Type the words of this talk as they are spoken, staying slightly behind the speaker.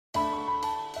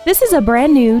This is a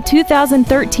brand new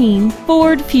 2013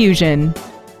 Ford Fusion.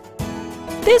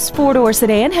 This four-door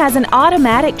sedan has an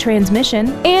automatic transmission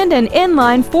and an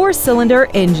inline four-cylinder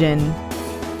engine.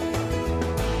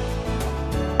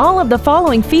 All of the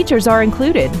following features are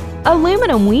included: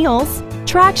 aluminum wheels,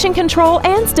 traction control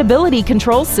and stability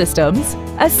control systems,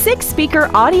 a 6-speaker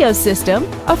audio system,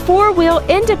 a 4-wheel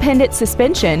independent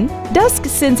suspension, dusk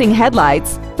sensing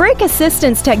headlights, brake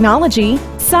assistance technology,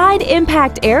 side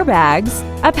impact airbags,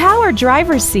 a power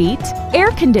driver's seat,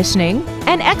 air conditioning,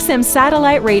 and XM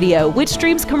satellite radio which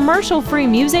streams commercial-free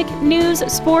music, news,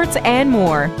 sports, and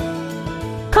more.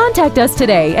 Contact us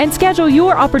today and schedule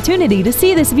your opportunity to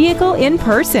see this vehicle in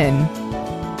person.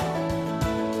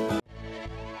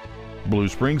 Blue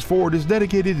Springs Ford is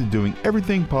dedicated to doing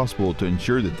everything possible to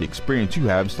ensure that the experience you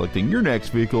have selecting your next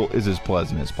vehicle is as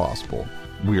pleasant as possible.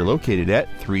 We are located at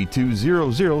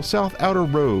 3200 South Outer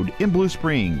Road in Blue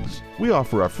Springs. We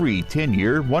offer a free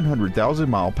 10-year,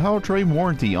 100,000-mile powertrain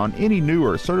warranty on any new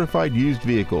or certified used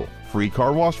vehicle, free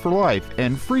car wash for life,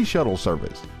 and free shuttle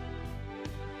service.